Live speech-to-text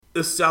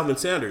This is Salvin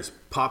Sanders,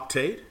 Pop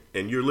Tate,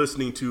 and you're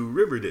listening to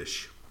River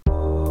Dish.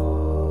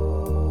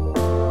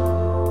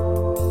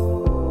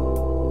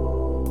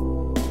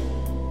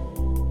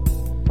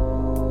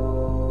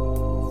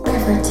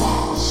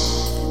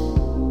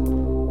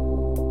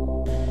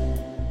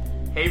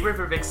 Hey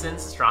River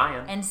Vixens, it's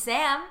Ryan. And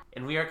Sam.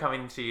 And we are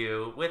coming to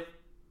you with,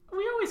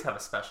 we always have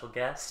a special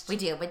guest. We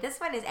do, but this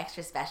one is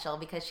extra special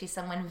because she's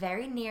someone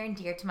very near and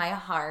dear to my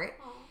heart.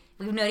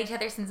 We've known each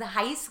other since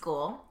high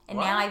school, and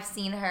now I've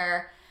seen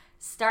her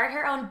start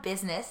her own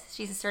business.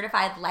 She's a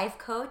certified life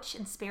coach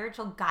and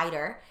spiritual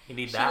guider. You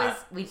need that.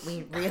 We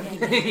really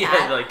need yeah,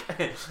 that. like,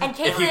 and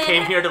Caitlin, if you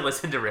came here to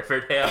listen to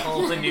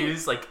Riverdale, the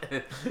news,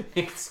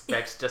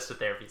 expect just a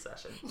therapy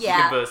session.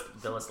 Yeah. You can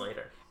bill us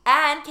later.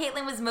 And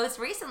Caitlin was most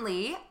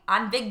recently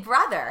on Big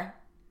Brother.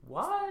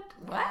 What?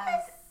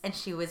 Yes. And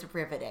she was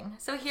riveting.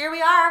 So here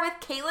we are with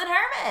Caitlin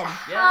Herman.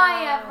 Yes.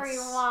 Hi,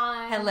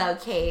 everyone. Hello,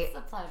 Kate. It's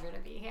a pleasure to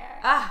be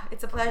here.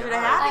 It's a pleasure to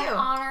have you. An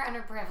honor and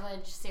a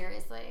privilege,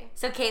 seriously.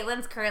 So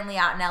Caitlin's currently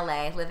out in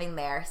LA, living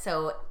there.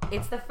 So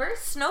it's the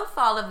first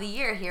snowfall of the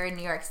year here in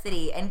New York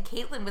City, and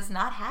Caitlin was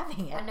not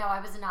having it. No, I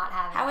was not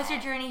having it. How was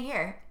your journey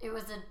here? It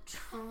was a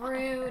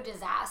true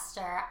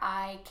disaster.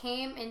 I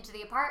came into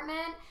the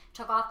apartment,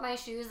 took off my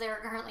shoes. They were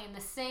currently in the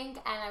sink,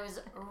 and I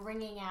was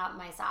wringing out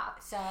my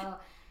socks. So,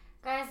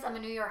 guys, I'm a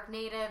New York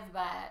native,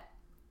 but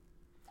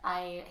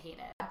I hate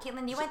it.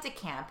 Caitlin, you went to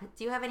camp.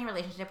 Do you have any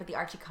relationship with the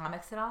Archie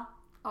comics at all?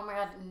 Oh my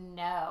god,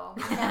 no.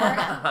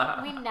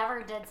 We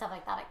never did stuff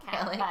like that at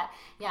camp. Really? But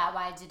yeah,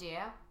 why did you?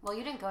 Well,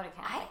 you didn't go to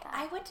camp like that.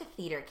 I went to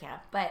theater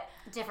camp, but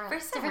Different for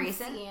some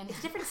reason, scene. it's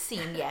a different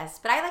scene, yes.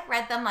 But I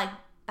read them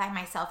by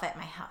myself at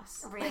my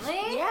house.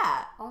 Really?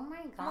 Yeah. Oh my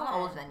god. I'm a little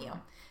older than you.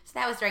 So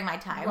that was during my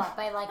time. What,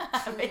 by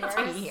 2 By years?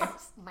 2 years.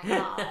 Oh my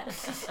god.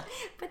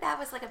 But that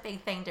was a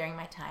big thing during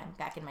my time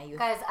back in my youth.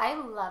 Guys, I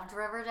loved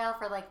Riverdale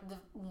for the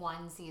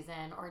 1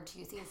 season or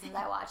 2 seasons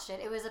I watched it.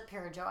 It was a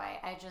pure joy.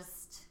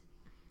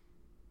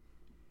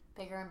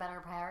 Bigger and better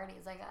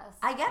priorities, I guess.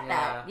 I get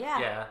that.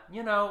 Yeah.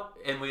 Yeah.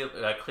 And we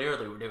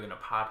clearly we're doing a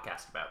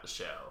podcast about the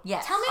show.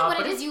 Yes. Tell me what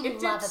but it is you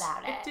love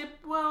about it.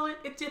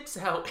 It dips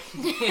out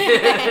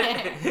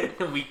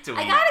week to week.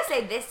 I gotta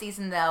say, this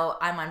season, though,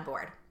 I'm on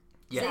board.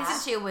 Yes.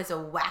 Season 2 was a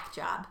whack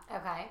job.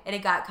 Okay. And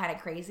it got kind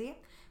of crazy.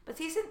 But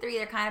season 3,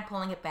 they're kind of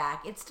pulling it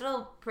back. It's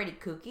still pretty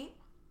kooky,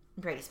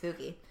 pretty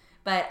spooky,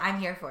 but I'm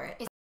here for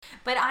it.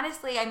 But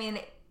honestly, I mean,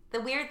 the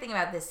weird thing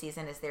about this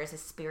season is there's a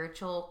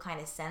spiritual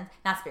kind of sense.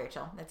 Not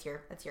spiritual. That's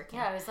your camp.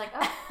 Yeah, I was like,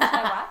 oh,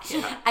 I watched.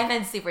 Yeah. I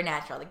meant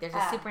supernatural. There's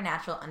a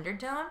supernatural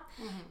undertone,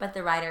 Mm-hmm. but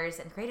the writers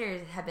and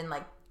creators have been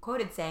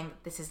quoted saying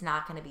this is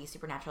not going to be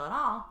supernatural at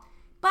all.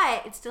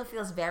 But it still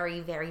feels very,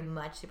 very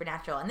much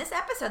supernatural. And this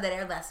episode that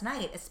aired last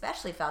night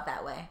especially felt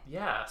that way.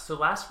 Yeah, so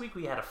last week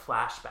we had a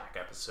flashback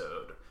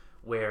episode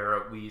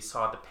where we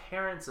saw the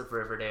parents of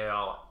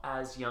Riverdale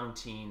as young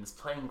teens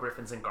playing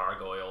Griffins and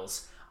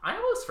Gargoyles. I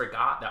almost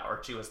forgot that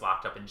Archie was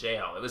locked up in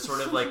jail. It was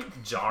sort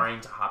of jarring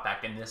to hop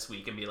back in this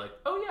week and be like,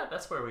 oh yeah,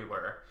 that's where we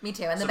were. Me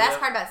too. And the best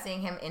part about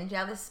seeing him in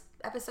jail this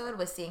episode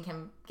was seeing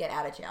him get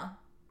out of jail.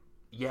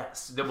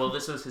 Yes. Well,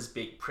 this was his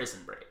big prison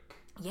break.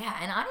 Yeah,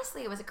 and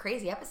honestly, it was a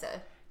crazy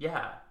episode.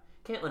 Yeah.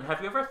 Caitlin,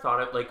 have you ever thought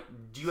of,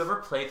 do you ever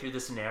play through the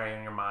scenario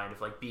in your mind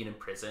of, being in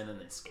prison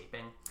and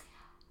escaping?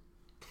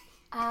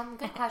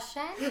 Good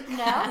question.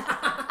 No.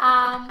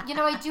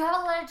 I do have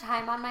a lot of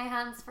time on my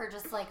hands for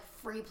just,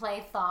 free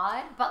play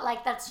thought, but,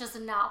 that's just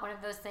not one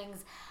of those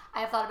things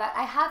I have thought about.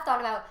 I have thought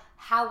about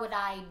how would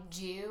I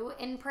do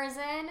in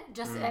prison,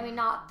 I mean,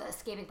 not the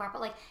escaping part,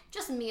 but,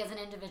 just me as an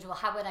individual,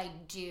 how would I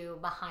do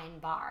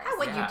behind bars? How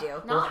would you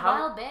do? Not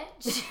well,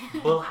 bitch.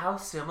 Well, how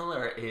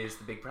similar is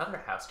the Big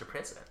Brother house to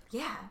prison?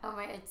 Yeah. Oh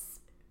my, it's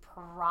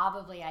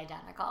probably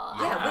identical.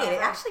 Yeah, wait,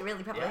 it actually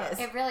really probably is.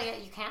 It really,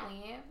 you can't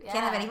leave. Yeah.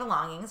 Can't have any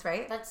belongings,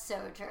 right? That's so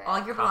true.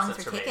 All your belongings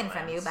Constant are taken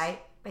from you surveillance.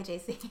 by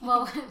JC.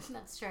 Well,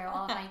 that's true.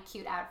 All of my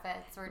cute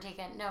outfits were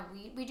taken. No,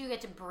 we do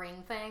get to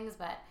bring things,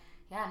 but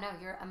yeah, no,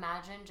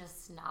 imagine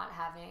just not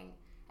having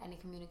any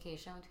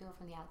communication with people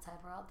from the outside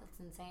world. That's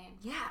insane.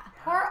 Yeah.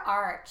 Poor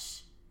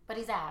Arch, but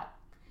he's out.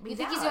 You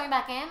think he's going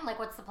back in?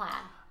 What's the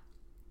plan?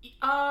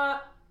 I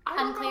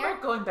don't know Unclear?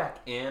 about going back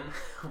in.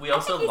 We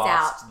also he's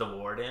lost the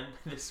warden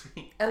this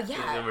week. Oh,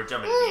 yeah. And we're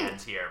jumping to the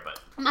end here, but...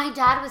 My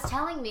dad was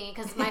telling me,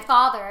 because my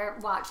father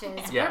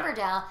watches Yeah.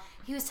 Riverdale,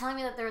 he was telling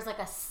me that there was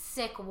a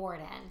sick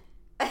warden.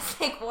 A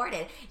sick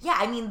warden. Yeah,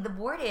 I mean, the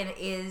warden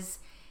is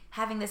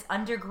having this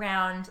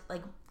underground,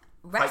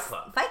 fight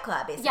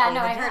club, basically. Yeah, no, in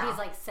the I heard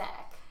jail. he's sick.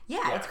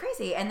 Yeah, it's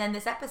crazy. And then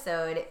this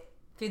episode,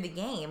 through the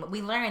game,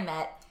 we learn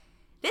that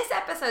this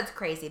episode's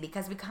crazy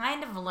because we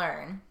kind of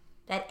learn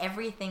that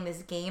everything,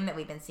 this game that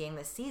we've been seeing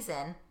this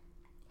season,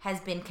 has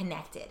been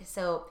connected.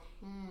 So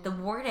the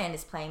warden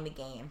is playing the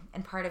game,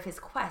 and part of his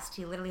quest,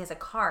 he literally has a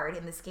card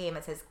in this game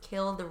that says,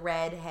 kill the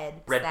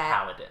redhead. Red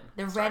Paladin.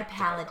 The Red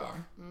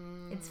Paladin.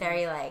 It's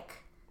very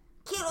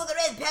kill the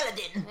Red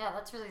Paladin. Yeah,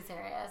 that's really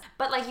serious.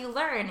 But you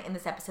learn in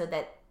this episode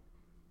that,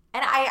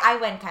 and I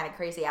went kind of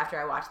crazy after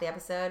I watched the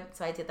episode,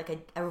 so I did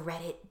a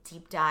Reddit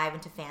deep dive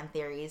into fan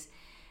theories.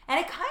 And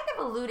it kind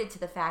of alluded to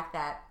the fact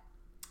that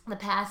the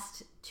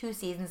past 2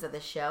 seasons of the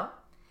show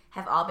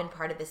have all been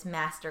part of this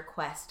master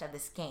quest of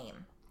this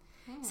game.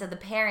 So the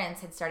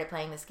parents had started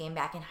playing this game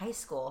back in high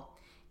school,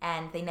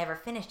 and they never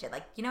finished it.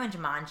 Like, you know in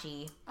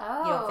Jumanji, you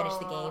don't finish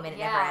the game and it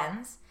never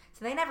ends?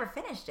 So they never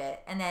finished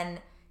it. And then,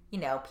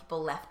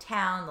 people left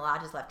town, the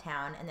lodges left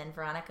town, and then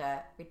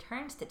Veronica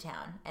returns to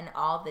town. And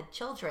all the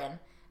children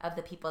of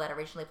the people that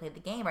originally played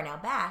the game are now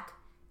back,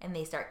 and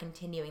they start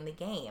continuing the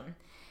game.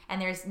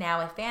 And there's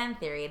now a fan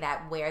theory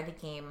that where the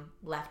game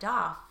left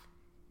off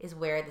is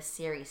where the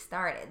series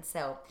started.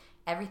 So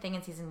everything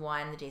in season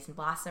 1, the Jason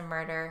Blossom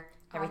murder,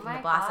 everything in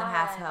the Blossom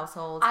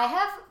household. I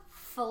have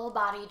full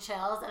body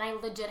chills, and I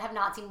legit have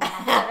not seen one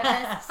episode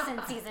of this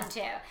since season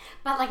 2.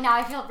 But now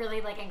I feel really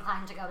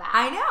inclined to go back.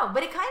 I know,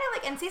 but it kind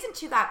of and season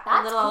 2 got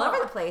a little all over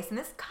the place, and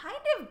this kind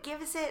of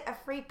gives it a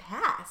free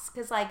pass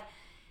because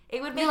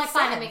it would make sense.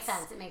 Fine, it makes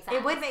sense. It makes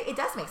sense. It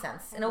does make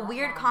sense in a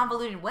weird,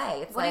 convoluted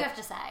way. It's what do you have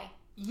to say?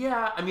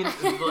 Yeah, I mean,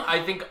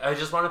 I think I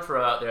just want to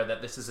throw out there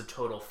that this is a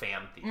total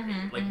fan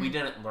theory. We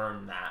didn't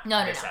learn that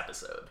this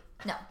episode.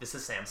 No. This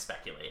is Sam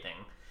speculating.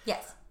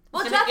 Yes.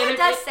 Well, Jughead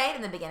does say it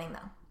in the beginning,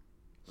 though.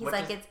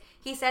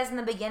 He says in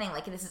the beginning,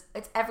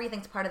 it's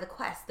everything's part of the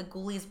quest. The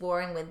ghoulies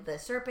warring with the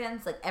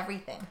serpents,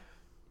 everything.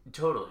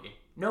 Totally.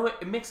 No,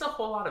 it makes a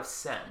whole lot of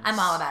sense. I'm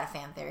all about a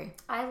fan theory.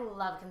 I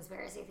love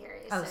conspiracy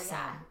theories. Oh, so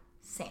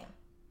same.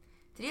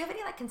 Did you have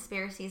any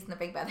conspiracies in the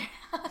Big Brother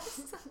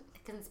house?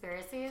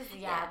 Conspiracies?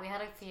 Yeah, we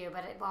had a few,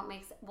 but it won't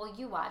make sense. Well,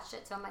 you watched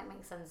it, so it might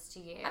make sense to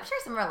you. I'm sure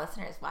some of our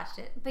listeners watched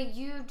it. But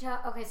you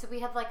don't. Okay, so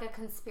we had a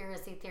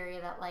conspiracy theory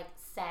that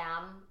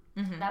Sam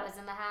that was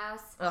in the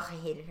house. Ugh, I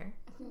hated her.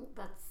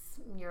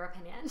 That's your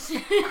opinion.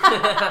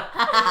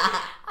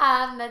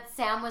 That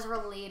Sam was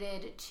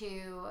related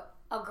to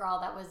a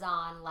girl that was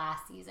on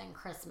last season,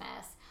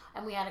 Christmas.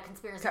 And we had a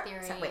conspiracy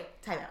theory.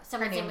 Wait, time out.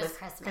 Someone's name was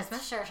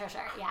Christmas. Sure,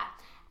 yeah.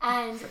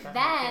 And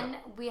then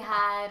we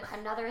had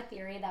another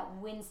theory that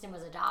Winston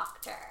was a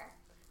doctor.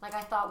 I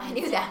thought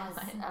Winston was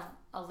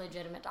a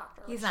legitimate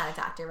doctor. He's not a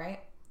doctor,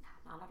 right?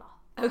 No, not at all.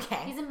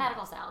 Okay. He's in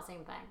medical sales,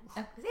 same thing.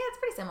 Oh, yeah, it's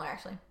pretty similar,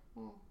 actually.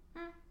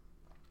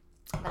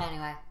 But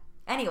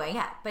Anyway,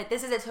 yeah. But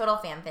this is a total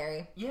fan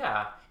theory.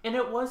 Yeah. And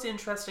it was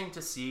interesting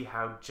to see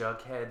how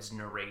Jughead's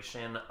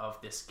narration of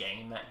this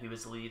game that he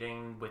was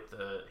leading with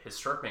his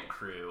serpent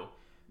crew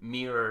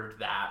mirrored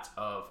that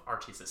of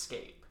Archie's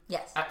escape.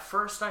 Yes. At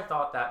first, I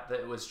thought that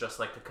it was just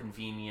a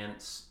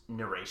convenient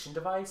narration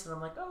device, and I'm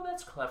like, oh,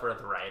 that's clever of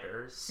the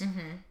writers.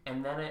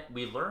 And then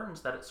we learned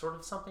that it's sort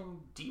of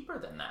something deeper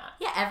than that.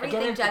 Yeah,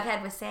 everything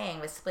Jughead was saying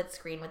was split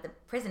screen with the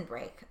prison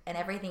break, and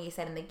everything he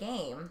said in the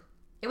game,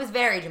 it was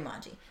very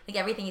Jumanji.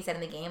 Everything he said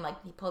in the game,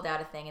 he pulled out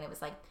a thing, and it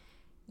was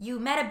you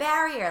met a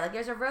barrier,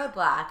 there's a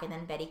roadblock, and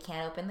then Betty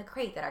can't open the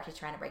crate that Archie's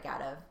trying to break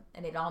out of,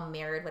 and it all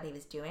mirrored what he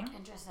was doing.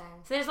 Interesting.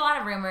 So there's a lot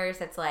of rumors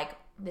that's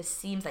this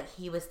seems like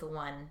he was the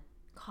one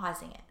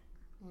causing it.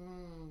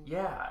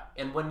 Yeah,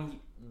 and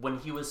when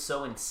he was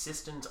so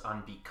insistent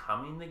on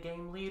becoming the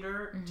game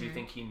leader, do you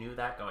think he knew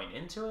that going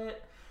into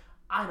it?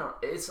 I don't.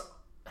 It's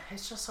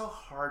just so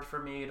hard for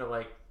me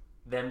to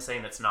them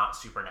saying it's not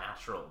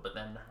supernatural, but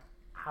then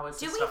how is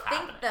this stuff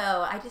happening? Do we think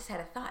though? I just had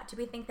a thought. Do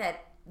we think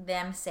that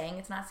them saying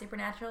it's not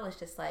supernatural is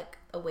just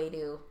a way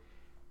to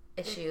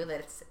issue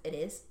that it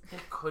is?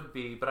 It could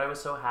be, but I was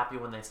so happy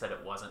when they said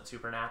it wasn't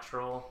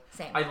supernatural.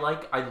 Same. I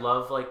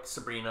love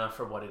Sabrina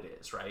for what it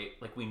is, right?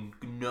 We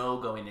know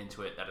going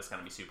into it that it's going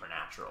to be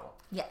supernatural.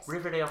 Yes.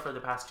 Riverdale for the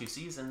past 2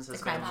 seasons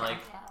has been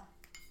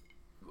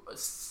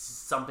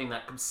something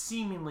that could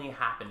seemingly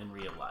happen in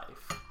real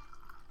life.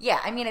 Yeah,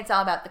 I mean it's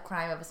all about the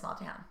crime of a small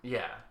town.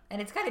 Yeah.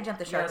 And it's kind of jumped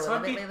the shark a little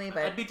bit lately,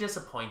 but I'd be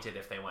disappointed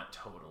if they went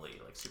totally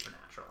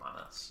supernatural on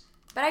us.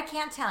 But I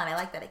can't tell, and I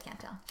like that I can't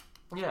tell.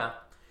 Yeah.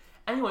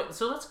 Anyway,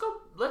 so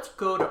let's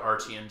go to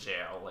Archie in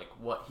jail,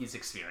 what he's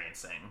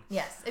experiencing.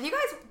 Yes. If you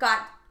guys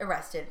got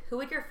arrested, who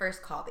would your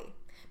first call be?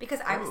 Because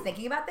I was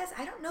thinking about this,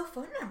 I don't know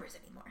phone numbers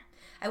anymore.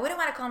 I wouldn't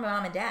want to call my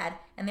mom and dad,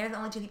 and they're the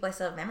only 2 people I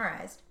still have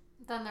memorized.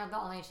 Then they're the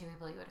only 2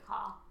 people you would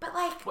call. But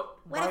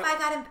what if I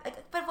got him?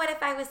 But what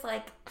if I was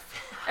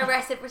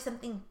arrested for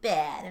something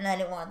bad and I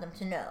didn't want them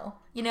to know?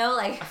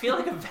 I feel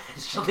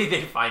eventually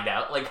they'd find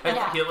out. I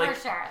feel for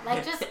sure.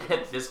 Just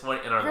at this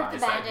point in our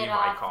lives that be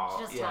my call.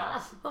 Just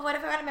Well, what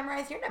if I want to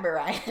memorize your number,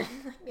 Ryan?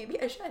 Maybe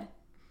I should.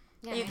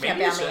 Yeah, you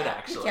maybe you should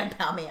actually. You can't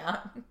bail me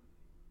out.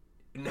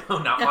 No,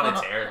 not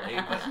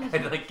monetarily,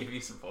 but I'd give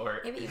you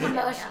support. Maybe you can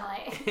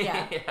emotionally.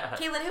 Yeah.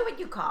 Caitlin, who would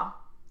you call?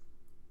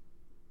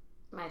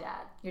 My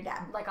dad. Your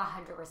dad. 100%.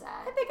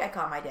 I think I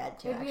call my dad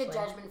too. It would be a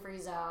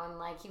judgment-free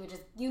zone. He would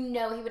just, he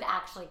would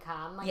actually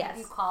come. Yes. If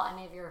you call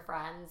any of your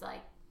friends,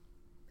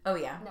 oh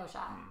yeah, no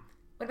shot.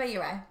 What about you,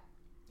 Ryan?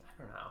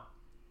 I don't know.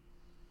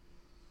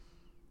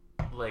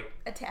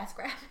 A task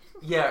rabbit.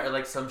 Yeah,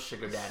 or some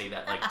sugar daddy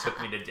that took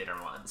me to dinner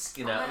once.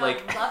 I love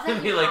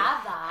that you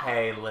have that.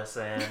 Hey,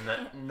 listen,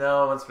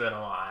 no, it's been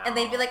a while. And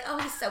they'd be like, "Oh,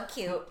 he's so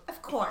cute.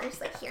 Of course.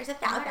 Here's $1,000."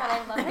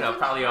 I love that.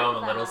 Probably owe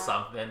him a little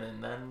something,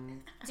 and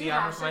then be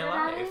on with my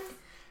life.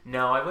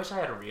 No, I wish I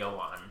had a real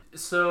one.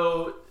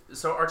 So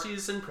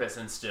Archie's in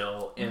prison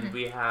still, and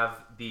we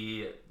have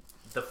the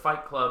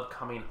Fight Club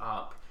coming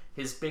up.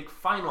 His big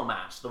final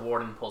match, the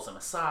warden pulls him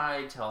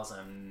aside, tells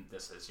him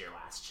this is your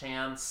last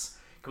chance.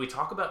 Can we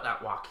talk about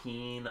that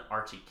Joaquin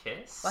Archie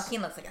kiss?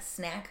 Joaquin looks like a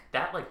snack.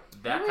 That Who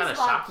kind of is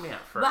shocked me at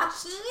first.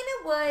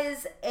 Joaquin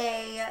was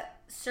a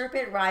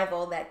serpent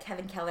rival that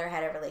Kevin Keller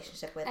had a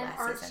relationship with And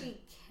last season.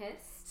 Archie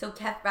kissed. So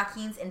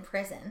Joaquin's in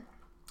prison.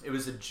 It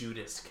was a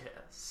Judas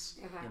kiss.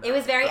 Okay. you know, It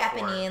was very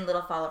before- Eponine,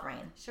 Little Fall of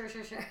Rain. Sure.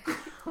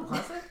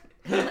 Was it?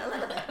 A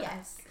little bit,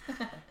 yes.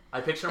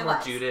 I picture It more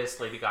was. Judas,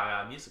 Lady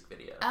Gaga music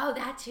video. Oh,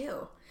 that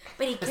too.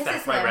 But he kisses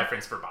That's him. my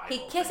reference for Bible. He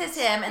kisses things.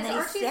 him and Is then he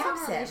Archie in a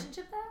stabs him.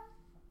 relationship though?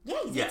 Yeah,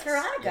 he's Yes.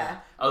 Veronica. Yeah.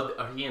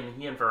 Oh, he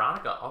and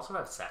Veronica also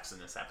have sex in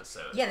this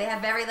episode. Yeah, they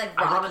have very like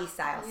I wanna- Rocky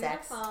style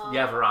sex. Beautiful.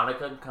 Yeah,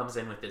 Veronica comes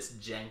in with this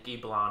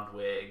janky blonde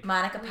wig.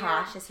 Monica Weird.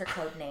 Posh is her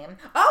code name.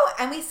 Oh,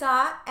 and we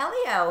saw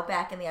Elio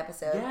back in the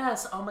episode.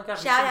 Yes. Oh my god.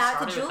 we Shout should've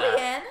out to started with that.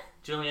 Julian.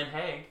 Julian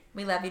Haig.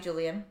 We love you,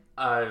 Julian.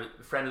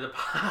 Friend of the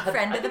pod.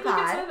 Friend of I the think we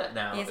can pod. say that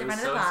now. He is a It was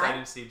friend of so the pod.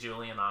 exciting to see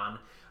Julian on.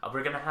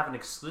 We're gonna have an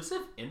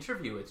exclusive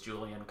interview with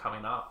Julian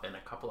coming up in a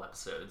couple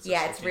episodes. so Yeah,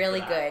 stay it's tuned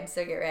really for that. good,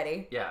 so get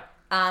ready. Yeah.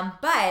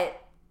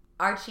 But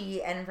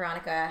Archie and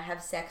Veronica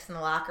have sex in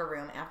the locker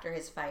room after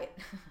his fight.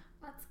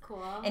 That's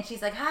cool. And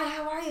she's like, hi,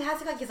 how are you? How's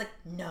it going? He's like,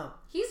 no.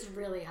 He's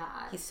really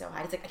hot. He's so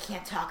hot. He's like, I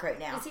can't talk right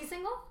now. Is he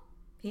single?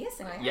 He is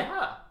single.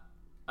 Yeah.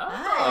 Oh.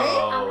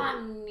 Hi. I'm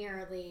not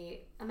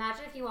nearly.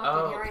 Imagine if you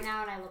walked in here right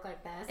now and I look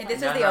like this. If Like,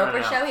 this No, was the no, no,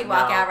 Oprah no. show, he'd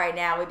walk No. out right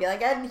now. We'd be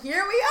like, and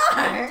here we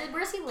are.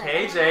 where's he live?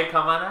 KJ,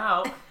 come on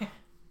out.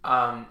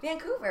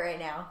 Vancouver right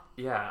now.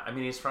 Yeah, I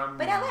mean he's from.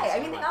 But LA. I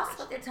mean, New they all Zealand.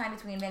 split their time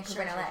between Vancouver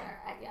Sure, and sure, LA.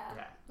 sure. Yeah,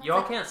 That's y'all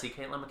like- can't see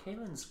Caitlin.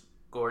 McCaitlin's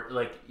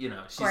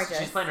she's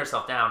Gorgeous. playing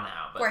herself down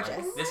now. But like,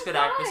 Gorgeous. this Oh could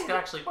my this God. could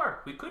actually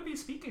work. We could be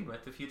speaking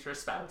with the future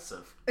spouse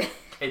of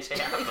KJ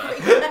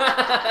Caitlin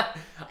Appa.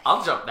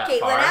 I'll jump that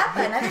far. Appa,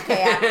 another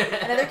K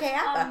Appa. Another K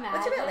Appa.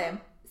 What's your real Imagine.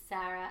 name?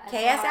 Sarah.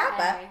 KS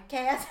Appa. Appa.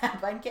 KS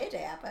Appa and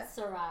KJ Appa.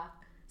 Sarah.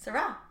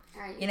 Sarah.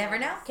 All right, You never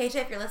know. guys. KJ,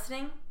 if you're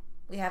listening,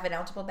 we have an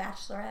eligible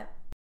bachelorette.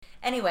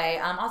 Anyway,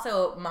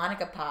 also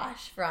Monica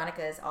Posh,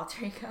 Veronica's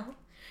alter ego,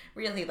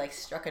 really like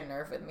struck a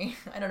nerve with me.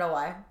 I don't know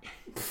why.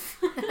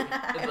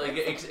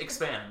 It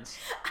expands.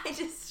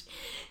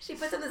 She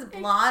puts on this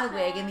blonde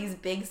wig and these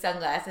big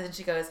sunglasses and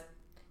she goes,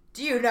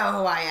 do you know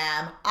who I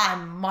am?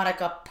 I'm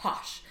Monica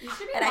Posh. You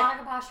should be And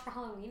Monica Posh for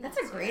Halloween. That's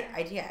a next great year.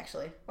 idea,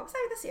 actually. What was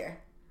I this year?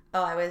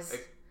 Oh, I was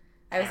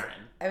Karen.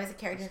 a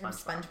character from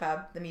SpongeBob.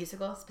 SpongeBob, the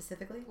musical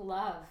specifically.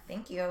 Love.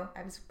 Thank you.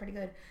 I was pretty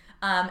good.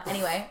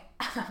 Anyway,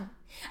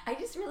 I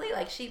just really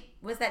she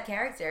was that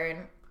character,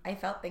 and I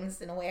felt things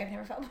in a way I've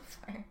never felt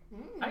before.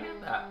 I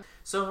get that.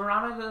 So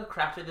Veronica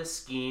crafted this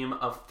scheme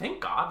of,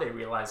 thank God they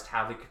realized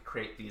how they could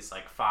create these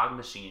like fog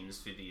machines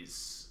through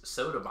these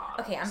soda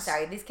bottles. Okay, I'm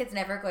sorry. These kids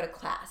never go to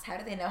class. How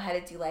do they know how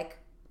to do like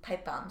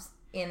pipe bombs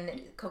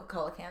in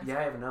Coca-Cola cans? Yeah,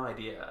 I have no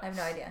idea. I have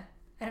no idea.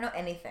 I don't know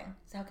anything.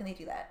 So how can they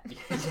do that?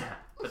 Yeah,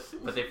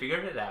 but they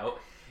figured it out.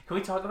 Can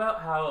we talk about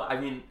how, I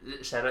mean,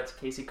 shout out to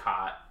Casey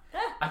Cott.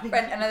 I think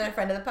Another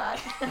friend of the pod.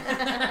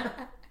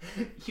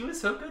 he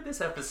was so good this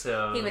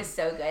episode. He was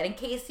so good. And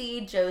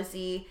Casey,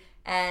 Josie,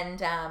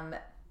 and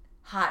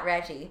Hot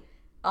Reggie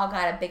all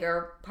got a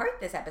bigger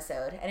part this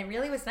episode. And it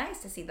really was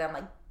nice to see them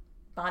like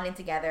bonding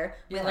together.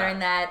 We Yeah.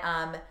 learned that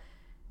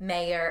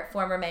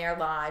former Mayor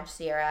Lodge,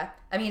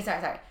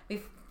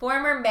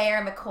 former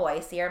Mayor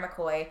McCoy, Sierra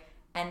McCoy,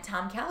 and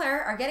Tom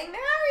Keller are getting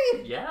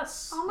married.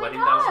 Yes. Oh my Wedding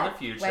God. bells in the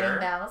future. Wedding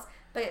bells.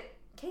 But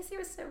Casey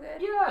was so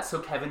good. Yeah, so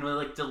Kevin would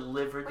like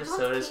deliver the Which one's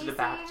sodas to the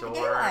back Casey? door.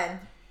 Galen.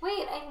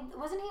 Wait,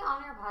 wasn't he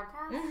on your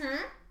podcast?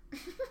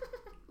 Mm-hmm.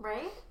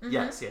 Right?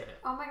 Yes, yeah.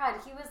 Oh my god,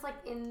 he was like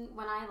in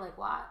when I like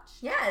watched.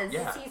 Yes.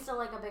 Yeah. Is he still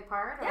like a big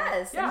part? Or?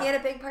 Yes. Yeah. And he had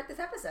a big part this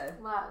episode.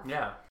 Love.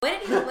 Yeah. What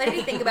did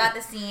you think about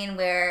the scene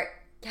where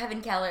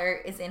Kevin Keller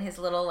is in his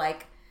little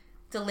like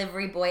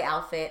delivery boy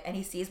outfit and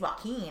he sees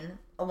Joaquin,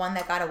 a one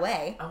that got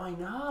away, Oh, I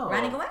know.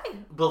 running away?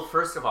 Well,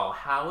 first of all,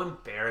 how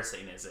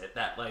embarrassing is it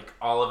that like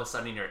all of a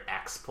sudden your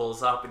ex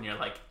pulls up and you're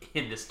like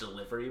in this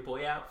delivery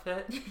boy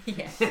outfit?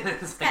 Yeah.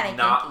 It's kinda like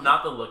not kinky.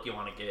 not the look you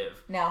want to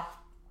give. No.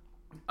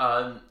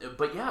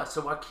 But yeah,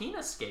 so Joaquin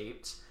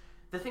escaped.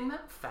 The thing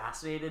that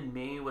fascinated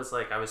me was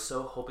like I was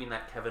so hoping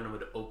that Kevin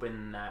would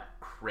open that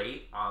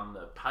crate on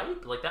the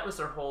pipe. Like that was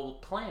their whole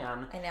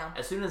plan. I know.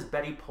 As soon as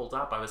Betty pulled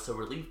up, I was so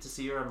relieved to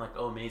see her. I'm like,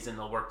 oh, amazing,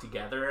 they'll work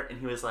together. And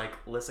he was like,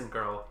 listen,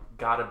 girl,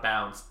 gotta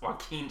bounce.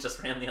 Joaquin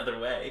just ran the other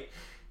way.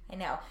 I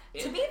know.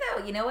 Yeah. To me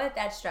though, you know what?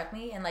 That struck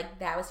me, and like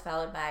that was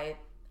followed by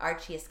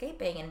Archie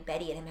escaping and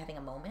Betty and him having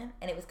a moment,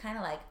 and it was kind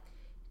of like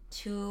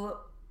two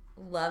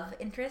love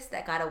interests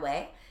that got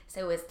away. So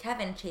it was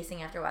Kevin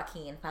chasing after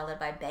Joaquin, followed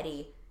by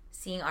Betty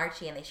seeing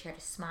Archie, and they shared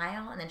a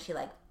smile, and then she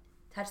like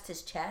touched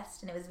his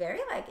chest, and it was very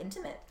like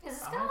intimate. Is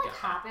this Oh, gonna I like get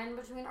that. happen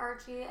between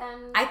Archie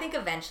and? I think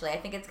eventually, I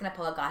think it's gonna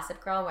pull a Gossip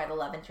Girl where the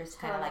love interest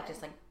kind of like Totally.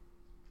 just like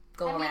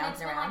go I mean, around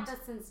it's and been around. like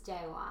this since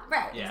day one.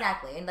 Right, Yeah.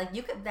 exactly. And like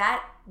you could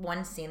that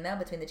one scene though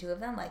between the two of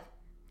them, like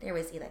there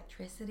was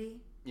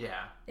electricity.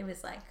 Yeah. It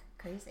was like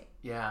Crazy.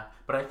 Yeah,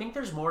 but I think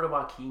there's more to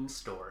Joaquin's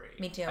story.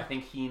 Me too. I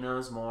think he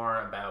knows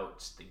more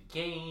about the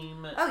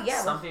game. Oh,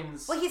 yeah.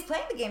 Something's... Well, he's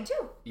playing the game,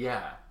 too.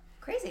 Yeah.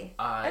 Crazy.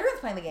 Everyone's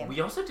playing the game. We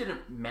also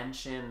didn't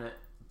mention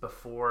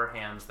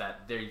beforehand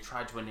that they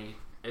tried to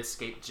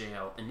escape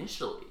jail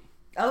initially.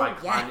 Oh,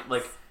 yeah.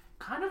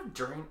 Kind of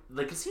during...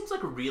 Like, it seems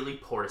like a really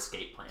poor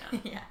escape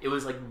plan. Yeah. It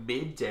was, like,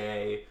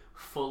 midday,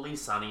 fully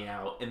sunny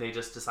out, and they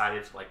just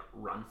decided to, like,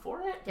 run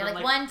for it. They're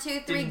like, 1,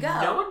 2, 3, did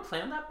go. no one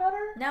plan that better?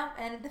 No,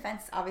 and the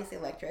fence obviously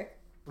electric.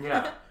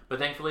 Yeah, but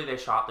thankfully they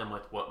shot them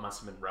with what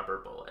must have been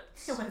rubber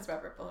bullets. It was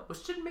rubber bullets.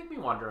 Which did make me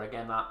wonder,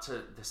 again,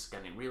 this is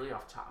getting really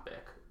off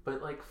topic,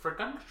 but, like, for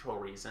gun control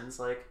reasons,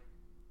 like,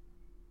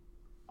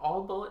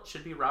 all bullets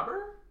should be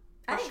rubber?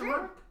 I agree.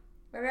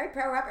 We're very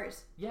pro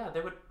rubbers. Yeah,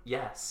 they would,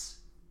 yes.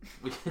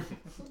 We can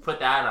put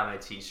that on a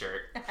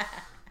t-shirt.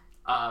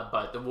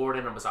 But the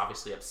warden was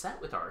obviously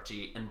upset with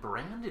Archie and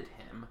branded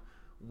him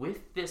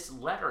with this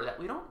letter that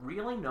we don't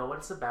really know what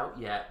it's about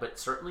yet, but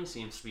certainly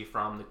seems to be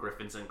from the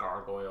Griffins and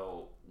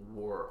Gargoyle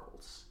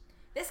worlds.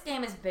 This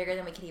game is bigger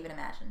than we could even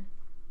imagine.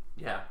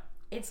 Yeah.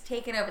 It's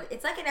taken over.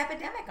 It's like an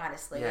epidemic,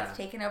 honestly. Yeah. It's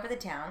taken over the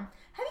town.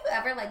 Have you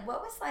ever, like,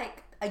 what was,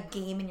 like, a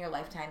game in your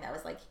lifetime that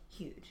was, like,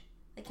 huge?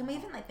 Like, can we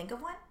even, like, think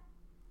of one?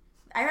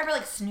 I remember,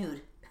 like,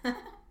 Snood.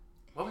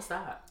 What was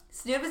that?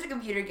 Snood was a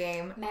computer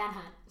game.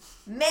 Manhunt.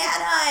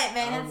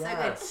 Manhunt's so good.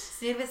 yes.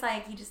 Snood was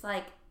like, you just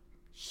like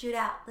shoot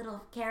out little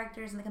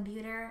characters in the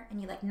computer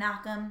and you like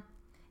knock them.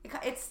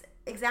 It's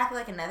exactly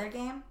like another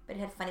game, but it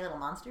had funny little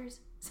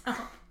monsters. So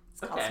it's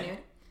called Snood.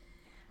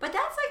 But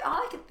that's like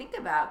all I could think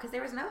about because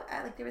there was no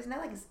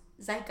like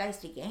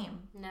zeitgeisty game.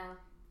 No.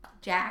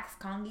 Jax,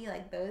 Kongi,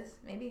 like those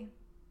maybe.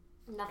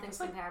 Nothing's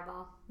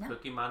comparable. No.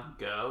 Pokemon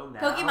Go now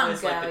Pokemon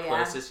is like Go, the yeah.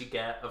 closest you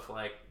get of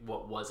like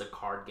what was a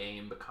card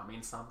game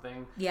becoming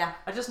something. Yeah.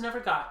 I just never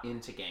got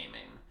into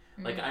gaming.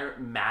 Like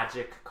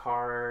Magic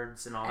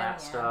cards and all that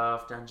yeah.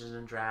 stuff, Dungeons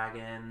and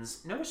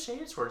Dragons. No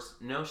shade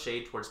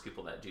towards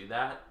people that do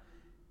that.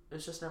 It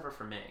was just never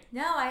for me.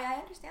 No, I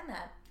understand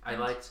that.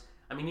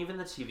 Even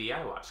the TV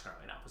I watched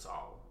growing up was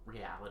all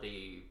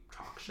reality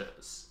talk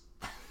shows.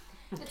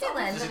 It's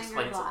always Just been in your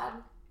explains it. blood.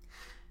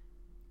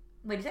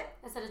 What did you say?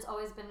 I said it's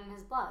always been in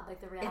his blood,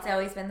 like the reality. It's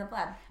always been the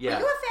blood. Yeah. Were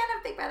you a fan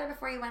of Big Brother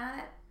before you went on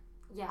it?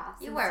 Yeah,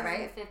 You since were, season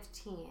right?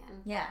 15.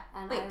 Yeah.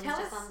 And Wait, I was tell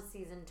just us. on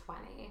season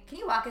 20. Can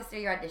you walk us through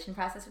your audition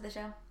process for the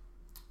show?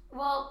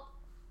 Well,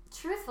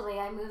 truthfully,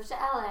 I moved to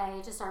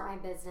LA to start my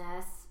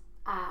business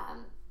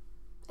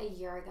a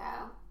year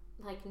ago,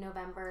 like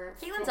November.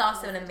 Caitlin's 5th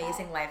also was an the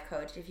amazing day. life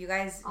coach. If you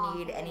guys Aw,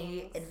 need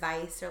any thanks.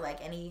 advice or like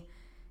if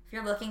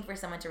you're looking for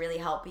someone to really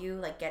help you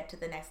like get to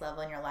the next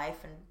level in your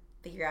life and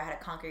figure out how to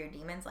conquer your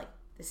demons, like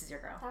this is your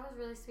girl. That was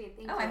really sweet.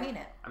 Thank you. Oh, I mean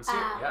it. I'm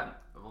serious. Um,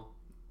 Well,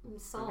 I'm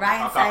sold.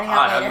 Ryan talk signing off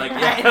up pod. later. I'm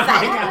like, Ryan's yeah,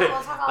 signing up. like,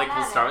 We'll talk all we'll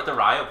about start it. with the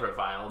Ryo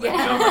profile, then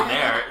Yeah. go from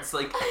there. It's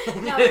like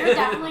No, you're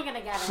definitely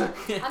gonna get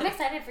it. I'm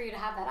excited for you to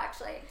have that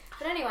actually.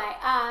 But anyway,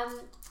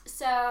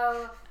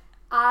 so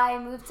I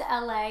moved to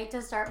LA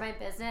to start my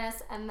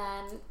business, and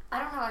then I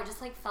don't know, I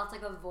just like felt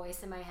like a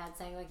voice in my head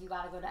saying like you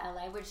gotta go to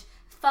LA, which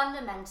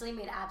fundamentally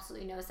made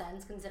absolutely no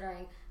sense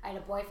considering I had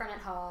a boyfriend at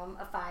home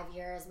of 5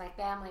 years, my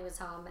family was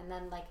home, and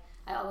then like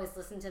I always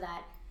listened to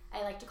that.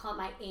 I like to call it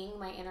my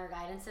inner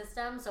guidance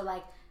system. So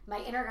like my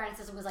inner guidance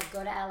system was like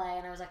go to LA,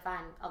 and I was like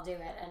fine, I'll do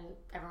it, and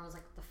everyone was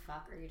like what the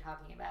fuck are you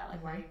talking about?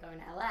 Like why are you going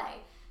to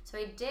LA? So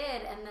I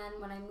did, and then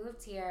when I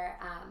moved here,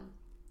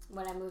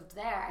 when I moved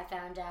there, I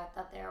found out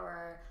that there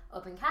were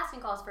open casting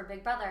calls for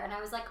Big Brother, and I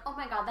was like, oh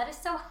my god, that is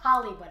so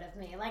Hollywood of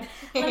me. Like,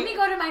 let me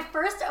go to my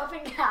first open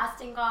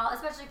casting call,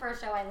 especially for a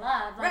show I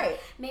love. Like, Right.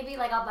 maybe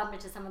like I'll bump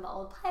into some of the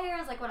old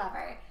players, like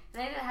whatever.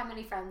 And I didn't have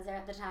many friends there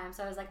at the time,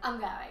 so I was like, I'm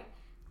going.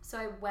 So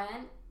I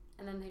went,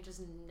 and then they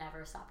just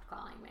never stopped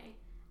calling me.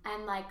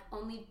 And like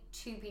only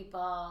 2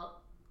 people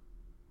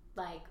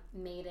like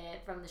made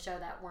it from the show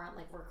that weren't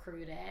like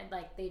recruited.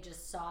 Like they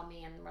just saw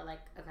me and were like,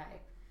 okay,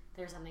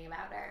 there's something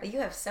about her. But you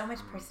have so much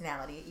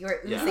personality. You are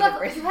Yeah. oozing You of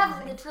have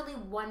personality. literally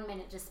 1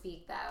 minute to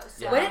speak though.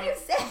 So, Yeah. What did you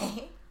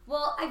say?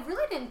 well, I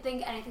really didn't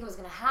think anything was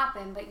gonna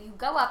happen, but you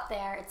go up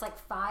there, it's like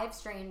 5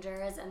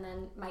 strangers, and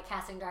then my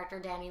casting director,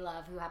 Danny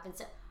Love, who happens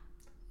to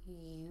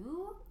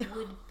you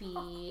would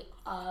be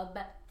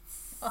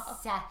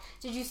obsessed.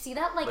 Did you see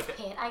that like Look at-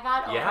 hit I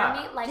got Yeah.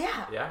 over me? Like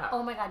Yeah. yeah.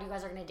 oh my god, you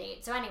guys are gonna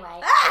date. So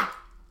anyway. Ah!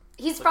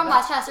 He's Look from at that.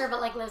 Westchester,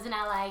 but like lives in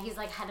LA. He's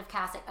like head of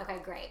casting. Okay,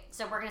 great.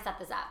 So we're gonna set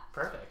this up.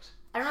 Perfect.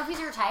 I don't know if he's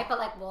your type, but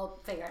like we'll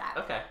figure it out.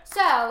 Okay.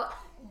 So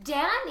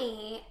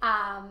Danny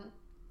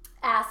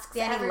asks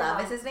Danny everyone,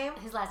 Love is his name?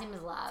 His last name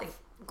is Love.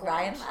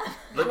 Ryan Love.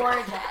 Look-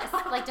 Gorgeous.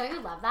 Like, don't you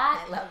love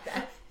that? I love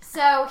that.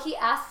 So he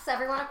asks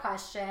everyone a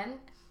question,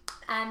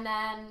 and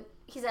then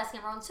he's asking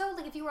everyone, so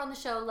like if you were on the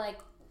show, like,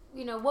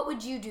 you know, what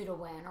would you do to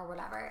win or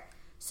whatever?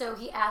 So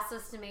he asked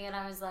this to me, and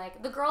I was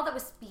like, the girl that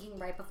was speaking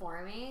right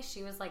before me,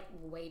 she was like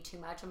way too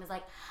much and was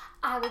like,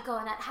 I would go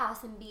in that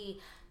house and be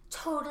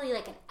totally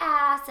like an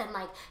ass and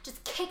like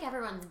just kick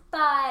everyone's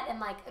butt and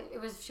like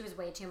she was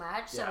way too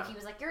much. So he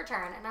was like, your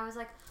turn. And I was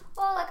like,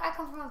 well, like I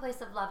come from a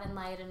place of love and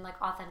light and like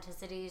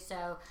authenticity.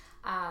 So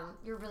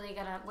you're really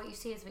what you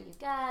see is what you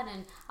get,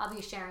 and I'll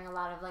be sharing a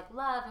lot of like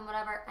love and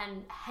whatever.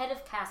 And head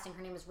of casting,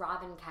 her name is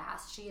Robin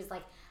Cass. She is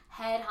like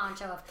head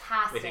honcho of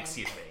casting. Wait,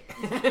 excuse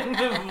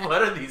me.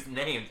 What are these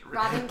names?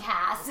 Robin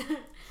Cass.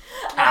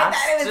 I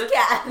thought it was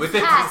Cass. With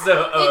it, Cass.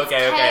 so It's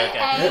okay.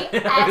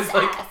 K-A-S-S. I was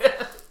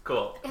like,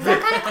 cool. Is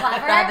that kind of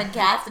clever? Robin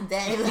Cass and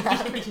Dave.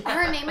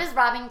 Her name is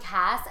Robin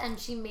Cass, and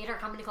she made her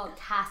company called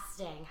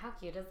Casting. How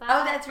cute is that?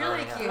 Oh, that's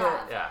really cute.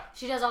 Yeah.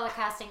 She does all the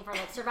casting for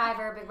like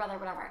Survivor, Big Brother,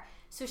 whatever.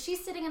 So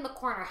she's sitting in the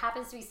corner,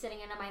 happens to be sitting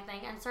into my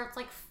thing, and starts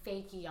like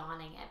fake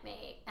yawning at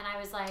me. And I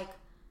was like,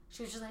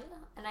 she was just like,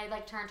 oh. And I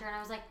like turned to her and I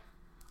was like,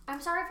 I'm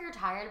sorry if you're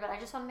tired, but I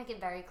just want to make it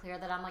very clear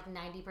that I'm like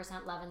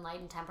 90% love and light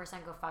and 10%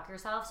 go fuck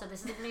yourself. So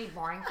this is going to be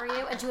boring for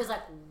you. And she was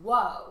like,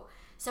 whoa.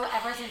 So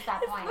ever since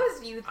that point, It's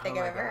the most you thing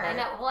I've ever heard. I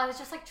know. Well, I was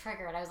just like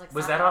triggered. I was like,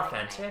 Was stop that yelling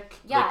at me. authentic?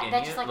 Yeah, like,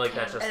 that just like like came.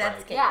 that's just That's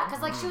like good. Yeah,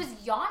 because like she was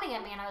yawning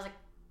at me, and I was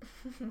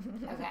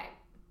like, okay,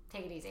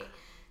 take it easy.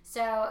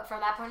 So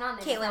from that point on,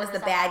 Caitlin was the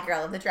bad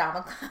girl in the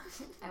drama club.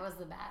 I was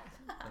the bad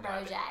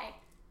Roger.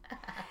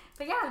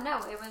 But yeah, no,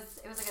 it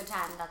was a good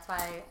time. That's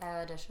why I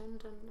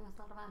auditioned, and it was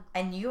a lot of fun.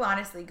 And you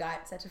honestly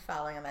got such a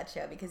following on that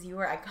show because you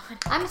were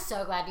iconic. I'm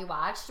so glad you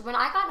watched. When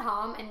I got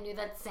home and knew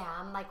that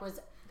Sam like was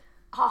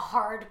a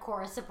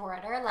hardcore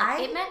supporter,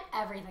 like it meant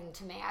everything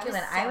to me.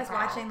 I was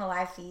watching the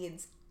live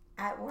feeds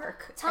at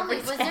work. Tell me,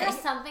 every was day. there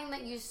something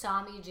that you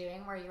saw me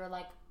doing where you were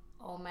like,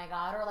 oh my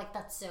god, or like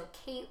that's so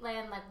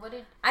Caitlin? Like, what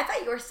did? I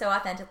thought you were so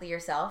authentically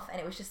yourself, and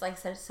it was just like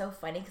so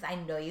funny because I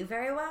know you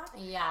very well.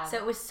 Yeah. So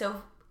it was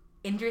so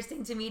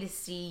interesting to me to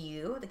see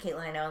you, the Caitlin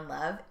I know and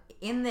love,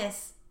 in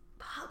this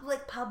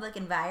public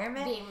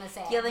environment, being the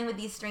same, dealing with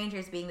these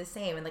strangers being the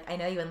same, and like I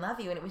know you and love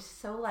you, and it was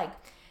so like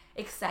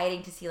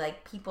exciting to see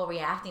like people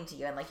reacting to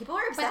you, and like people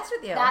were obsessed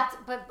with you.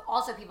 But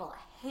also people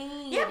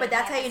hate. Yeah, but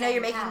that's how you know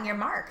you're making your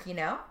mark. You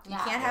know, you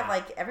Yeah. can't have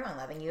like everyone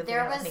loving you if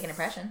you're not making an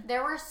impression.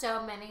 There were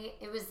so many.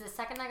 It was the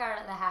second I got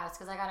out of the house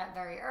because I got out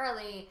very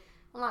early.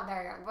 Well, not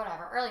very,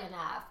 whatever, early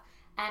enough.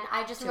 And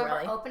I just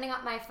remember opening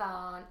up my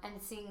phone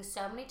and seeing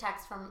so many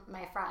texts from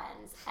my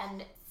friends,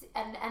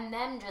 and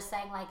then just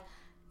saying like,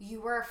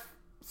 "You were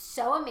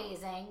so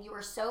amazing. You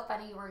were so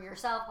funny. You were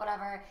yourself.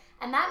 Whatever."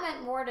 And that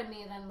meant more to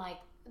me than like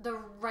the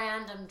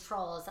random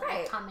trolls that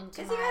like come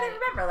into my. Because you gotta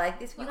remember, like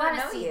these people don't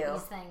know see you.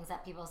 these things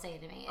that people say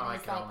to me. Oh, I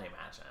it's can like only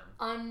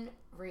imagine.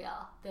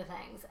 unreal. The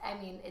things. I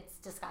mean, it's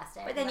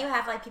disgusting. But then you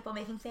have like people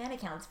making fan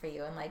accounts for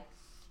you and like.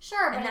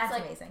 Sure, but and it's that's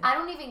like, amazing. I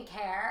don't even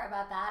care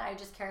about that. I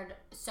just cared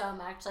so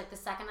much. Like the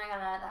second I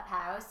got out of that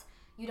house,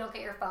 you don't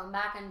get your phone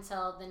back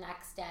until the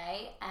next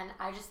day, and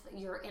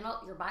you're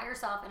by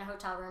yourself in a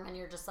hotel room, and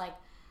you're just like.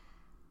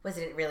 Was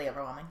it really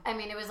overwhelming? I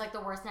mean, it was like the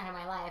worst night of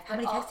my life. How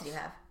many texts did you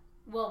have?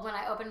 Well, when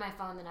I opened my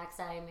phone the next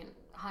day, I mean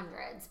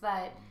hundreds,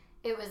 but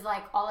it was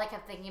like all I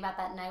kept thinking about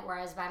that night where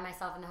I was by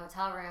myself in the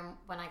hotel room.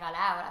 When I got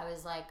out, I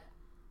was like,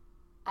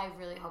 I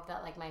really hope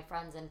that like my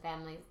friends and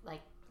family like.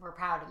 Were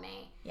proud of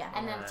me. Yeah.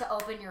 And then to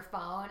open your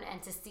phone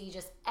and to see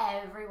just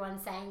everyone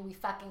saying we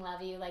fucking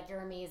love you, like you're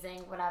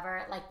amazing,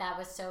 whatever, like that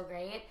was so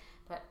great.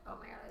 But oh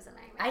my god, it was a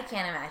nightmare. I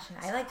can't imagine.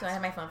 I like to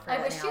have my phone for I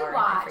an wish you hour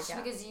watched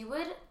because you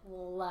would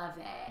love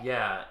it.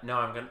 Yeah, no,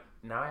 I'm gonna.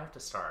 Now I have to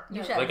start.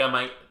 You should. Like I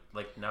might.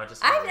 Like now I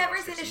just. I've never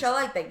seen a show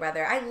like Big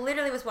Brother. I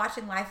literally was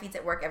watching live feeds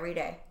at work every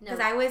day because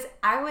I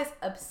was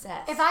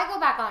obsessed. If I go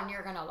back on,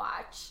 you're gonna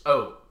watch.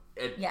 Oh.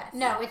 Yes.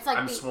 No, it's like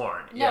I'm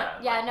sworn. No,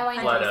 yeah. No, I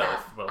know Blood that.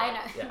 Oath. Well, I know.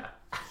 Yeah.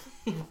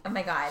 Oh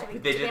my god.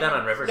 They did that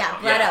on Riverdale.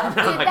 Yeah, Blood Oath.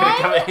 No, Did I'm not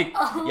gonna they? come in.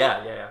 Oh.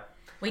 Yeah.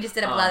 We just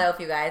did a Blood Oath,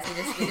 you guys.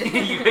 We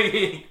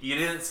just You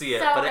didn't see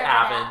it, So but it good.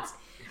 happened.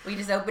 we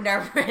just opened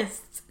our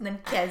wrists and then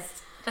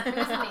kissed. It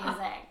was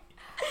amazing.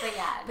 But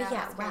yeah, But no,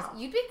 yeah, it's crazy. wow.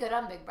 You'd be good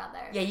on Big Brother.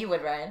 Yeah, you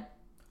would, Ryan.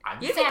 I'm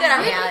You'd be good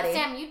on reality.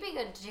 Sam, you'd be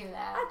good too, though.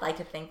 I'd like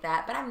to think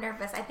that, but I'm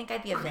nervous. I think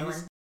I'd be a villain.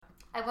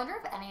 I wonder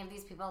if any of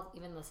these people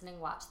even listening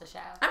watch the show.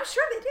 I'm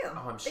sure they do.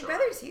 Oh, I'm Big sure.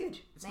 Brother's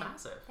huge. It's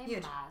massive. They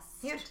Huge.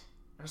 must. Huge.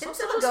 It's Didn't also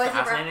someone just go as a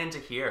fascinating to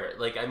hear.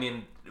 Like, I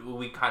mean,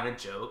 we kind of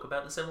joke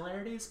about the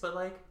similarities, but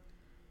like,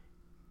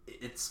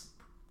 it's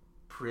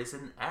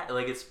prison.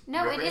 Like, it's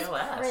No, it is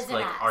Riverdale-esque. prison-esque.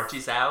 Like,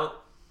 Archie's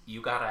out.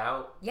 You got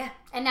out. Yeah.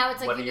 And now it's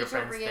like What you do your need to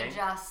friends think?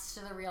 readjust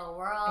to the real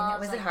world. And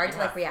was it like, hard to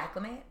like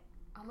reacclimate?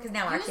 oh my 'Cause God.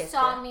 now you Archie has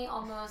saw to- me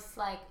almost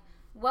like,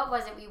 what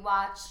was it? We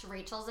watched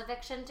Rachel's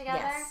eviction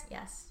together.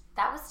 Yes.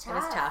 That was tough. It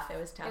was tough. It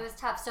was tough. It was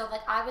tough. So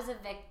like I was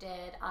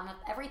evicted on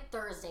every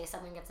Thursday.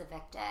 Someone gets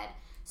evicted.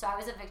 So I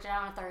was evicted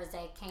on a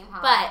Thursday. Came home.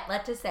 But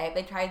let's just say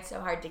they tried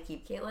so hard to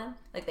keep Caitlin.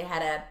 Like they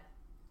had a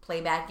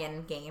playback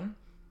in game,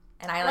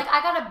 and I like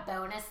I got a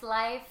bonus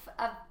life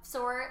of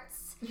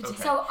sorts. You did.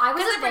 Okay. So I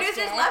was because the evicted.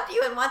 producers loved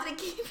you and wanted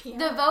to keep you.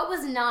 The vote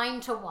was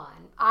 9-1.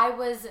 I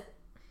was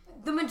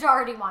the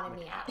majority wanted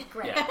me out.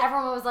 Great. Yeah.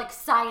 Everyone was like,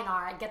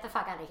 sayonara, get the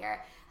fuck out of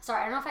here.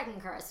 Sorry, I don't know if I can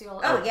curse.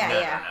 Oh, yeah,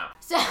 yeah. No.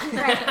 So,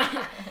 great.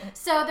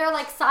 So they're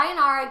like,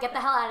 sayonara, get the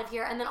hell out of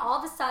here. And then all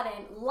of a sudden,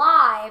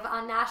 live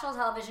on national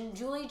television,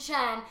 Julie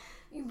Chen,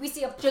 we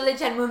see a... Julie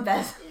Chen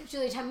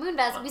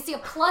Moonves. We see a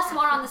 +1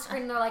 on the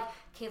screen, and they're like,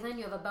 Caitlin,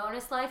 you have a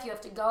bonus life. You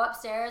have to go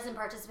upstairs and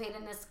participate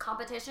in this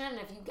competition. And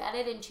if you get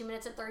it in 2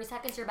 minutes and 30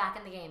 seconds, you're back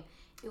in the game.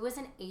 It was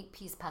an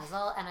 8-piece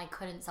puzzle, and I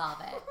couldn't solve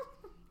it.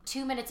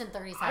 2 minutes and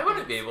 30 seconds. I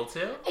wouldn't be able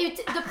to.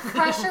 The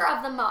pressure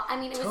of the I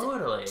mean, it was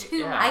Totally.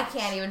 too much. I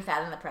can't even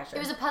fathom the pressure. It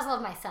was a puzzle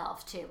of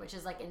myself too, which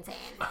is like insane.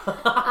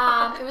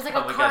 It was like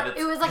Oh my God,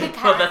 it was like a well,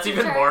 caricature. that's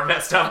even more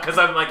messed up because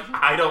I'm like,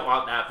 I don't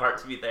want that part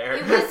to be there.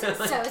 It was so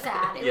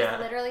sad. It Yeah.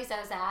 was literally so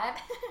sad.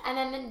 And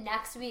then the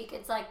next week,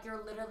 it's like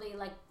you're literally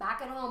like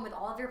back at home with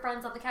all of your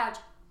friends on the couch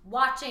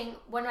watching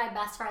one of my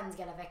best friends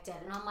get evicted,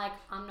 and I'm like,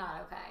 I'm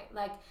not okay.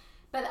 Like,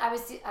 but I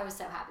was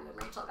so happy when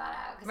Rachel got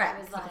out because I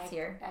was you like, could see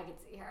her. I could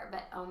see her.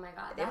 But oh my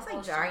God, It was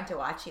like jarring to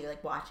watch you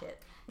watch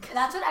it.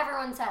 That's what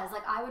everyone says.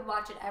 Like, I would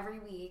watch it every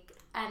week,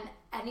 and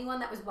anyone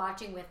that was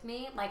watching with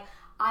me, like,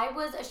 I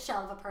was a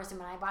shell of a person.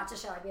 When I watched a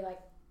show, I'd be like,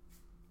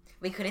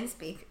 We couldn't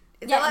speak.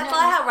 Is Yeah, that no,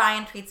 how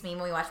Ryan treats me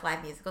when we watch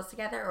live musicals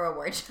together or a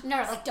word show? no,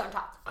 like, don't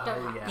talk. Don't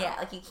Oh, talk. yeah. Yeah,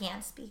 like you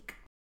can't speak.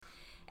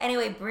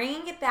 Anyway,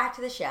 bringing it back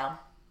to the show,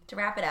 to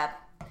wrap it up.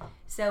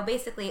 So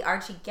basically,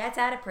 Archie gets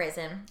out of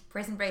prison.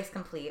 Prison break's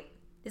complete.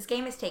 This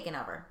game is taken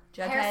over.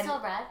 Hair's still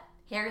red.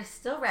 Hair is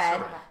still red,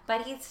 Still red.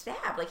 but he's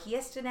stabbed. Like, he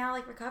has to now,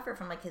 recover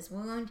from, his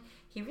wound.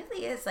 He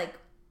really is,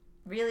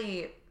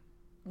 really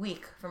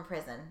weak from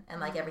prison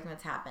and, everything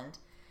that's happened.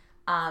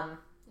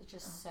 It's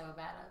just so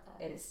bad out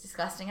there. It is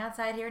disgusting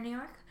outside here in New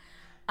York.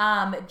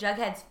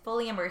 Jughead's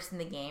fully immersed in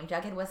the game.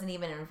 Jughead wasn't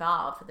even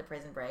involved with the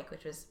prison break,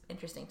 which was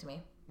interesting to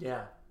me.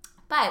 Yeah.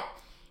 But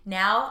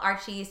now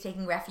Archie is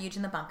taking refuge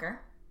in the bunker.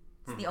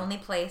 It's the only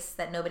place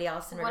that nobody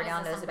else in What is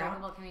Riverdale this, knows about.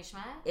 Unbreakable Kimmy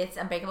Schmidt? It's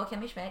Unbreakable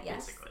Kimmy Schmidt,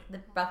 yes. Basically. The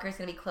bunker is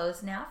going to be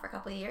closed now for a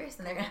couple of years,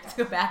 and they're going to have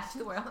to go back to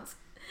the world. Makes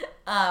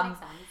sense.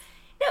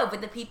 No, but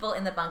the people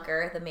in the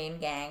bunker, the main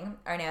gang,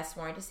 are now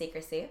sworn to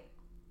secrecy.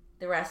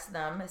 The rest of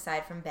them,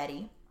 aside from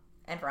Betty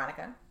and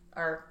Veronica,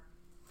 are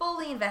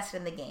fully invested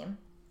in the game.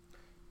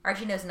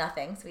 Archie knows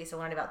nothing, so he has to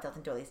learn about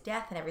Dilton Doyley's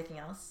death and everything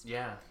else.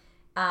 Yeah.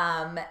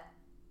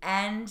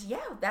 And yeah,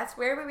 that's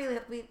where we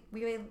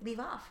leave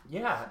off.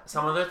 Yeah.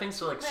 Some other things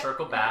to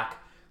circle back,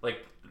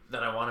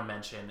 that I want to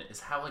mention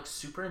is how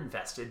super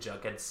invested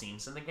Jughead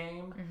seems in the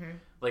game.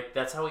 Mm-hmm.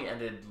 That's how we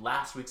ended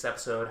last week's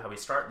episode. How we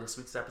start this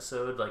week's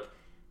episode.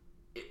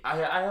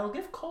 I'll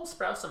give Cole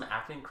Sprouse some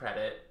acting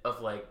credit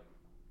of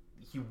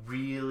he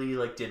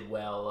really did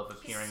well of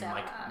appearing so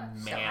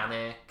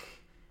manic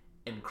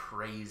and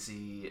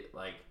crazy.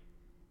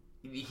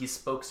 He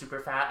spoke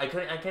super fast.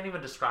 I can't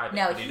even describe it.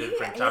 No, but he did a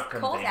great job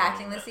Cole's conveying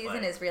acting this that,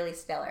 season is really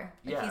stellar.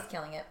 Yeah. He's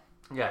killing it.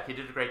 Yeah, he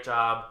did a great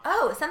job.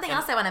 Oh, something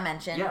else I want to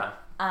mention. Yeah.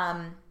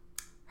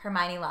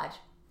 Hermione Lodge.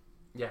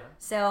 Yeah.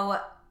 So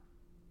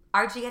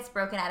Archie gets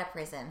broken out of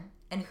prison,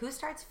 and who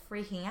starts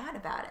freaking out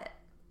about it?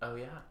 Oh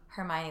yeah.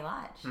 Hermione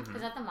Lodge. Mhm.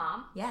 Is that the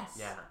mom? Yes.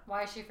 Yeah.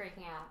 Why is she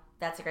freaking out?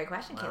 That's a great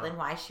question, Wow. Caitlin.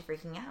 Why is she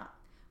freaking out?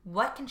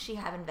 What can she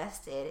have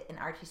invested in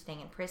Archie staying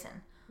in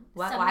prison?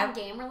 Something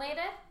game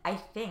related? I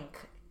think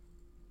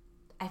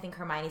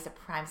Hermione's a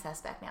prime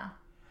suspect now.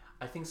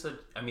 I think so.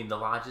 I mean, the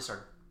lodges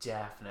are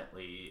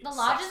definitely The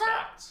lodges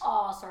suspect. are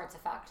all sorts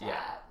of fucked Yeah.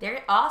 up.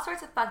 They're all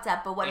sorts of fucked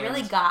up, but what And-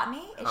 really got me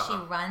is she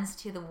Uh-huh. runs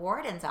to the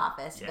warden's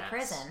office, to the Yes.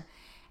 prison,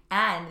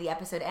 and the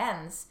episode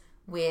ends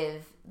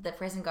with the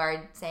prison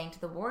guard saying to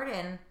the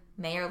warden,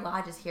 Mayor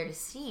Lodge is here to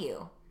see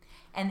you.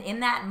 And in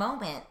that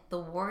moment, the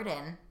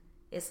warden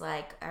is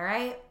like, all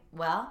right,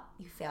 well,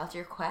 you failed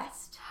your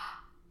quest.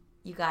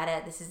 You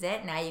gotta, this is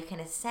it, now you can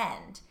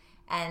ascend.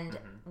 And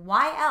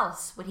why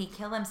else would he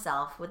kill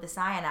himself with the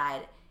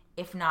cyanide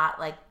if not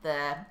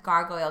the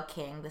Gargoyle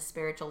King, the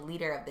spiritual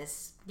leader of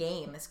this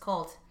game, this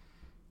cult,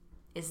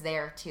 is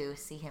there to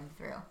see him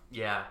through?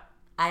 Yeah.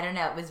 I don't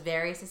know. It was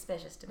very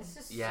suspicious to me. It's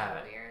just Yeah.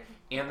 so weird.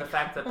 And the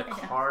fact that the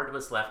card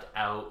was left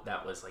out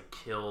that was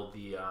kill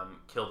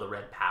the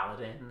Red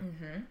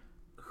Paladin.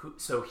 Mm-hmm.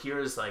 So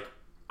here's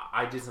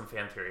I did some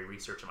fan theory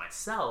research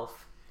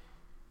myself.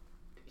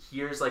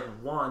 Here's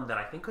one that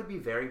I think could be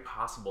very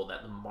possible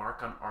that the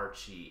mark on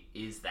Archie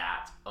is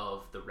that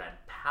of the Red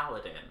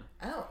Paladin.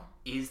 Oh.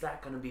 Is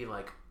that going to be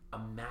a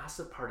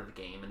massive part of the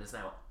game, and is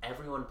now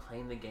everyone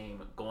playing the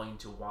game going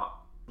to want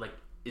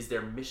is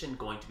their mission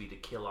going to be to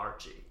kill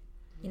Archie?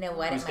 You know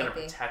what? Who's It going might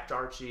to be. protect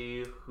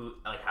Archie?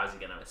 How's he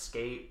going to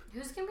escape?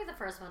 Who's going to be the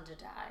first one to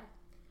die?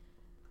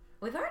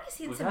 We've already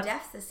seen We've some had-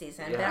 deaths this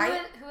season, Yeah.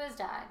 but Who has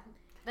died?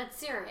 That's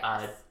serious.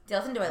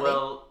 Dilton Doyley.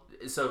 Well,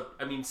 so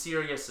I mean,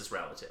 Sirius is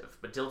relative,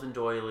 but Dilton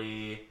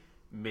Doyley,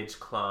 Midge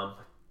Klump,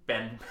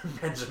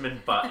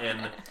 Benjamin Button,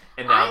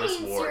 and now I this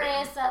mean, warden.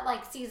 serious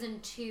that season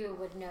 2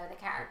 would know the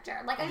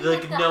character. I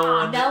mean, no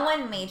one- no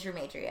one major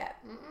yet.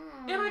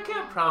 And I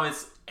can't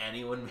promise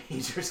anyone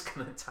major's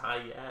gonna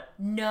die yet.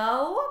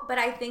 No, but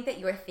I think that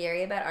your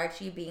theory about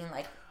Archie being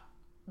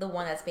the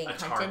one that's being A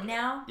hunted target.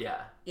 now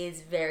Yeah.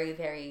 is very,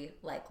 very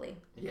likely.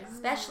 Yeah.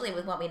 Especially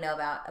with what we know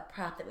about a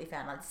prop that we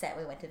found on set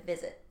we went to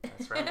visit.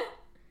 That's right.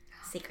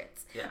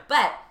 Secrets. Yeah.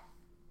 But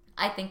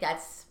I think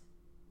that's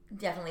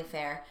definitely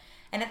fair.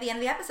 And at the end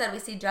of the episode, we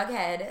see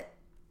Jughead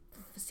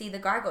see the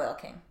Gargoyle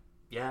King,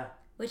 Yeah.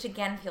 which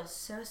again feels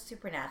so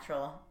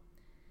supernatural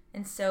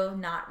and so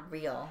not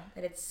real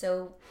that it's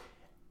so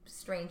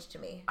strange to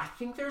me. I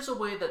think there's a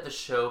way that the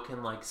show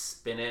can like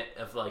spin it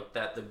of like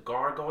that the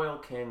Gargoyle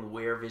King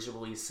we're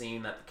visually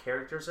seeing that the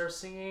characters are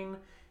seeing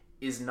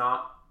is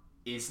not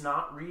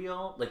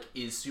real, like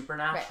is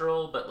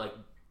supernatural, but like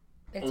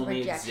It's a only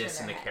projection exists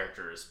in the head.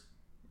 character's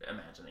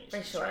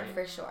imagination. For sure, right?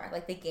 for sure.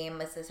 Like the game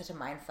was such a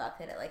mind fuck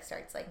that it like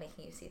starts like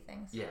making you see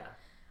things. Yeah.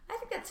 I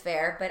think that's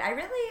fair, but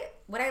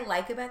what I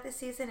like about this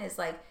season is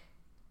like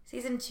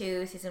season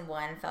 2, season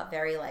 1 felt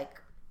very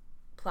like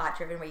plot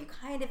driven, where you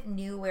kind of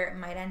knew where it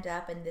might end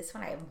up, and this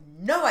one I have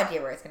no idea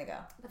where it's gonna go.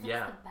 But that's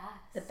Yeah. the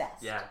best. The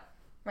best, Yeah.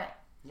 right?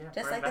 Yeah. Just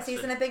we're like the invested.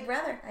 season of Big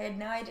Brother, I had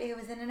no idea who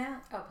was in and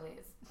out. Oh,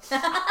 please.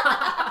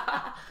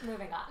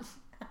 Moving on.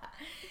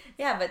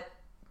 Yeah, but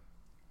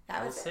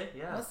that was We'll it. see,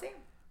 yeah. We'll see.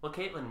 Well,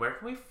 Caitlin, where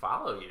can we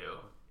follow you?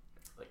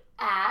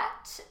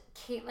 At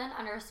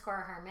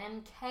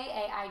Caitlin_Herman,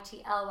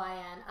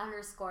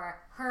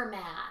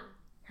 KAITLYN_Herman.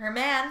 Her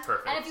man.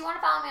 Perfect. And if you want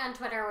to follow me on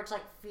Twitter, which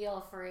like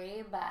feel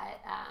free, but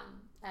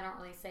I don't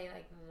really say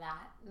like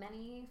that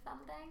many fun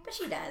things. But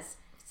she does.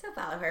 So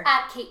follow her.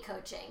 At Kate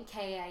Coaching,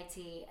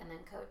 KAIT and then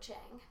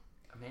coaching.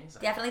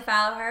 Amazing. Definitely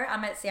follow her.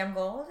 I'm at Sam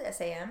Gold,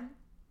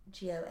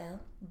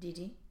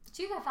 SAMGOLDD.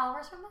 Do you get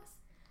followers from this,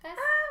 guys?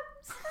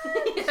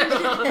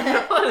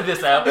 Let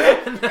this out.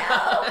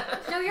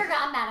 No, you're good.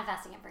 I'm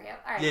manifesting it for you.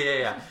 All right.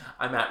 Yeah.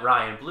 I'm at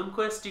Ryan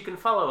Bloomquist. You can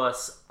follow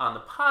us on the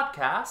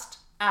podcast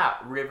at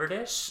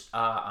Riverdish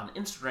on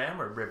Instagram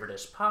or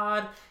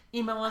RiverdishPod.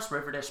 Email us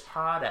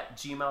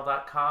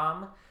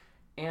riverdishpod@gmail.com.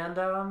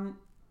 And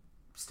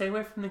stay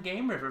away from the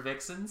game, River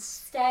Vixens.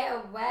 Stay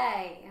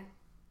away.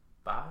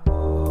 Bye.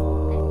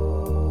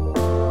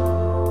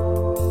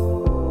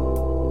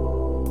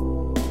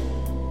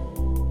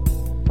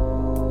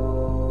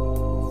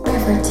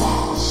 Riverdale.